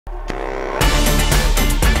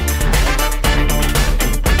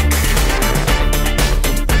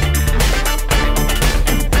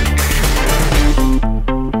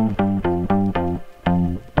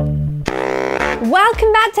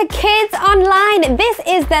welcome back to Kids Online. This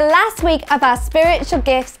is the last week of our spiritual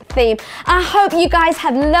gifts theme. I hope you guys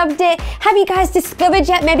have loved it. Have you guys discovered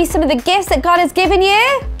yet maybe some of the gifts that God has given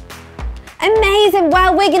you? Amazing.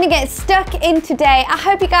 Well, we're going to get stuck in today. I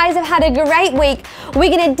hope you guys have had a great week. We're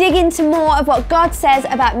going to dig into more of what God says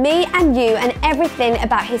about me and you and everything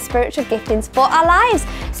about his spiritual giftings for our lives.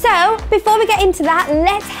 So before we get into that,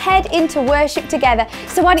 let's head into worship together.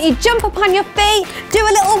 So why don't you jump up on your feet, do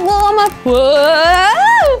a little warm up,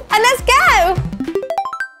 whoa, and let's go.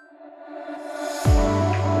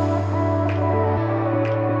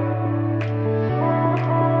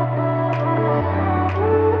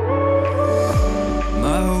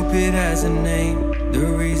 It has a name, the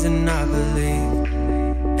reason I believe,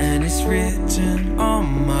 and it's written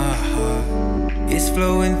on my heart. It's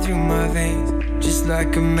flowing through my veins, just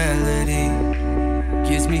like a melody.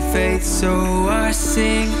 Gives me faith, so I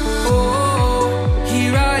sing. Oh,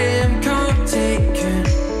 here I am, come take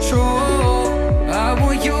control. I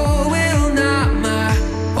want your will, not my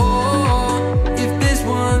own. If there's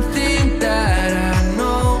one thing that I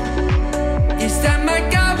know, it's that my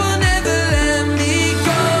God will never let me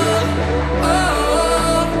go.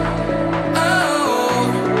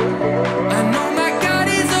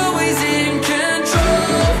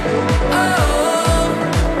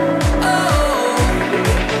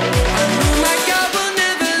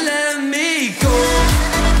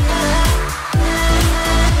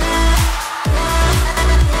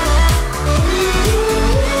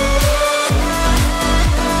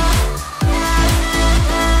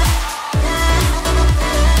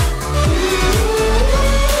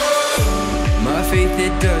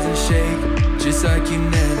 Just like you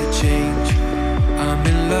never change, I'm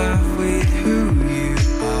in love with who you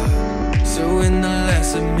are. So in the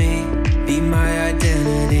less of me, be my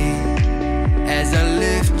identity, as I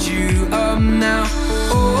lift you up now.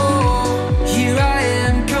 Oh, here I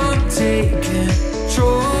am, come take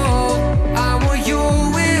control. I want your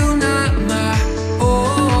will, not my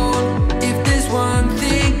own. If there's one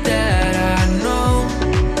thing that I know,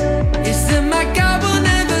 it's that my God will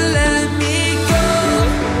never let me go.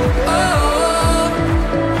 Oh,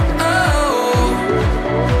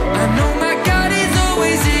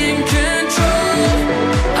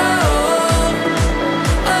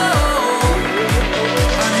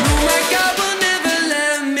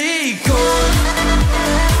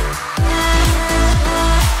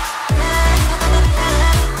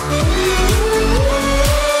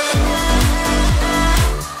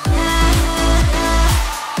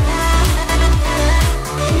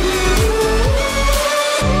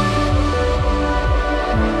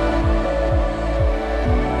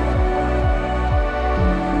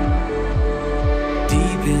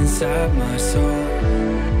 inside my soul,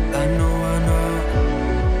 I know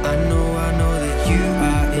that you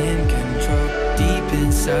are in control. Deep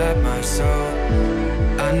inside my soul,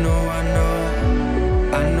 I know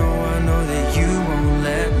that you won't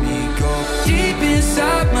let me go. Deep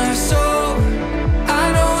inside my soul,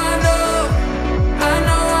 I know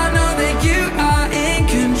that you are in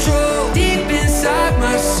control. Deep inside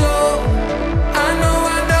my soul, I know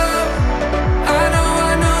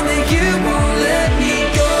that you won't let me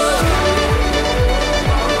go.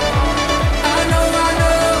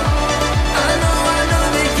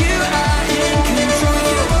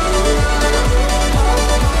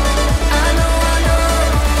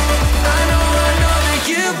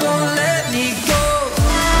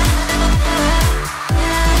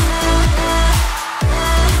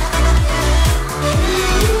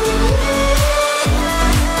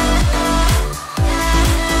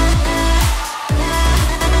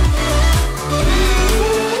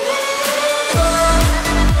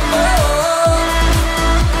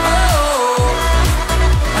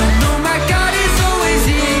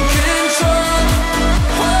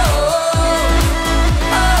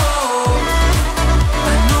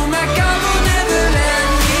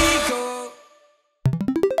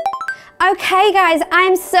 Okay guys,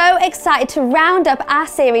 I'm so excited to round up our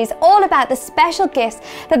series all about the special gifts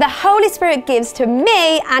that the Holy Spirit gives to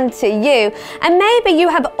me and to you. And maybe you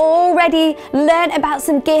have already learned about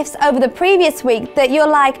some gifts over the previous week that you're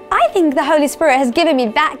like, I think the Holy Spirit has given me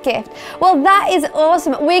that gift. Well, that is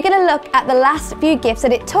awesome. We're going to look at the last few gifts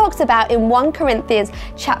that it talks about in 1 Corinthians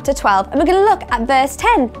chapter 12. And we're going to look at verse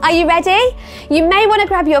 10. Are you ready? You may want to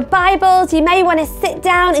grab your Bibles. You may want to sit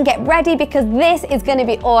down and get ready because this is going to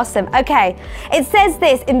be awesome. Okay, It says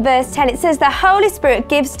this in verse 10. It says, the Holy Spirit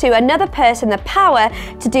gives to another person the power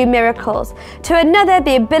to do miracles, to another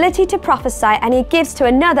the ability to prophesy, and he gives to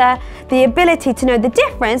another the ability to know the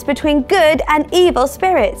difference between good and evil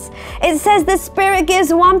spirits. It says the Spirit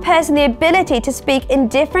gives one person the ability to speak in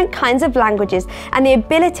different kinds of languages and the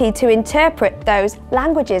ability to interpret those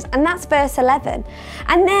languages. And that's verse 11.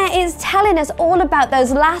 And there it's telling us all about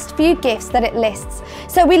those last few gifts that it lists.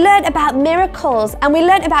 So we learned about miracles and we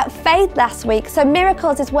learned about faith last week. So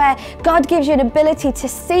miracles is where God gives you an ability to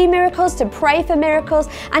see miracles, to pray for miracles,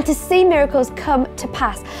 and to see miracles come to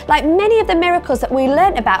pass. Like many of the miracles that we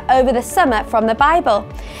learned about over the summer from the Bible.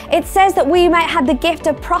 It says that we might have the gift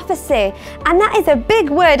of prophecy, and that is a big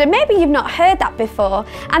word, and maybe you've not heard that before.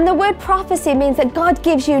 And the word prophecy means that God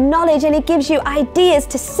gives you knowledge and he gives you ideas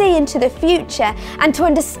to see into the future and to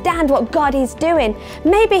understand what God is doing.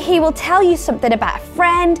 Maybe he will tell you something about a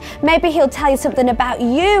friend, maybe he'll tell you something about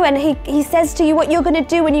you, and he says to you what you're going to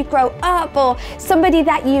do when you grow up, or somebody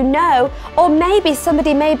that you know, or maybe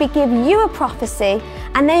somebody maybe give you a prophecy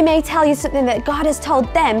and they may tell you something that God has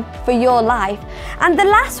told them for your life. And the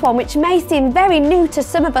last one, which may seem very new to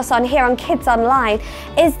some of us on here on Kids Online,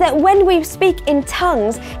 is that when we speak in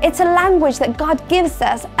tongues, it's a language that God gives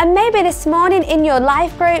us. And maybe this morning in your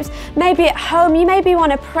life groups, maybe at home, you maybe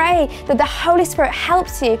want to pray that the Holy Spirit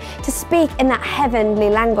helps you to speak in that heavenly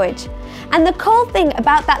language. And the cool thing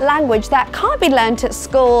about that language that can't be learned at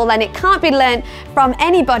school and it can't be learned from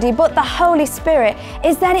anybody but the Holy Spirit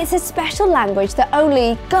is that it's a special language that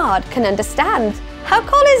only God can understand. How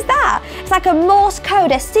cool is that? It's like a Morse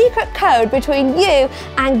code, a secret code between you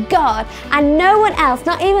and God, and no one else,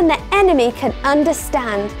 not even the enemy, can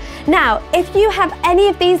understand. Now, if you have any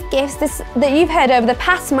of these gifts that you've heard over the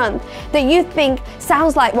past month that you think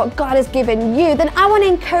sounds like what God has given you, then I want to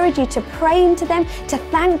encourage you to pray into them, to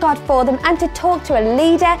thank God for them, and to talk to a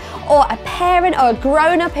leader or a parent or a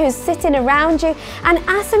grown-up who's sitting around you and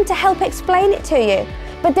ask them to help explain it to you.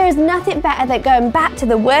 But there is nothing better than going back to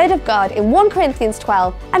the Word of God in 1 Corinthians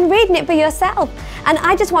 12 and reading it for yourself. And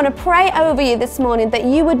I just want to pray over you this morning that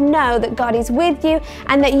you would know that God is with you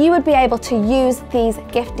and that you would be able to use these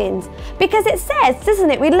giftings. Because it says,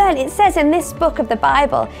 doesn't it? We learn, it says in this book of the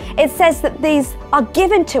Bible, it says that these are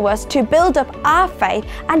given to us to build up our faith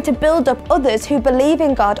and to build up others who believe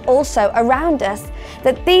in God also around us.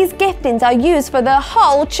 That these giftings are used for the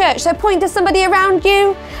whole church. So point to somebody around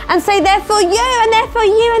you and say, they're for you, and they're for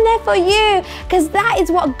you, and they're for you. Because that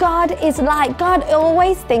is what God is like. God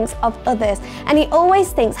always thinks of others. And he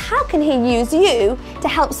always thinks, how can he use you to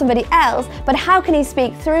help somebody else? But how can he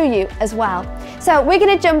speak through you as well? So we're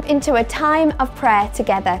going to jump into a time of prayer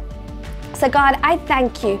together. So God, I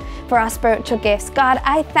thank you for our spiritual gifts. God,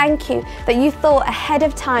 I thank you that you thought ahead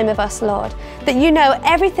of time of us, Lord, that you know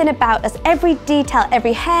everything about us, every detail,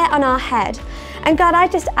 every hair on our head. And God, I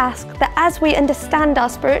just ask that as we understand our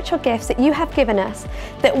spiritual gifts that you have given us,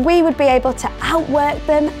 that we would be able to outwork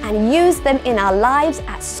them and use them in our lives,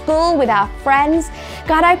 at school, with our friends.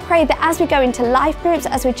 God, I pray that as we go into life groups,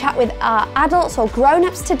 as we chat with our adults or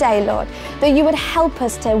grown-ups today, Lord, that you would help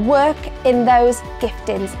us to work in those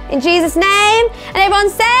giftings. In Jesus' name, and everyone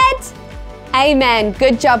said, amen.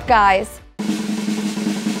 Good job, guys.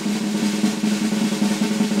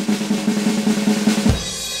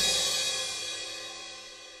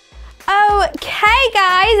 Okay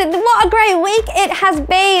guys, what a great week it has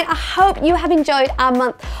been. I hope you have enjoyed our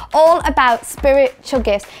month all about spiritual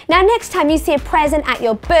gifts. Now next time you see a present at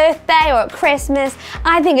your birthday or at Christmas,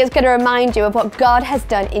 I think it's going to remind you of what God has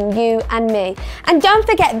done in you and me. And don't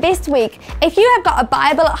forget this week, if you have got a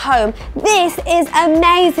Bible at home, this is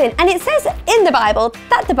amazing. And it says in the Bible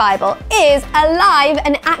that the Bible is alive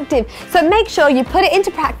and active. So make sure you put it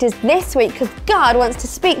into practice this week because God wants to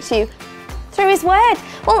speak to you through his word.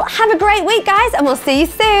 Well, have a great week, guys, and we'll see you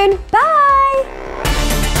soon. Bye.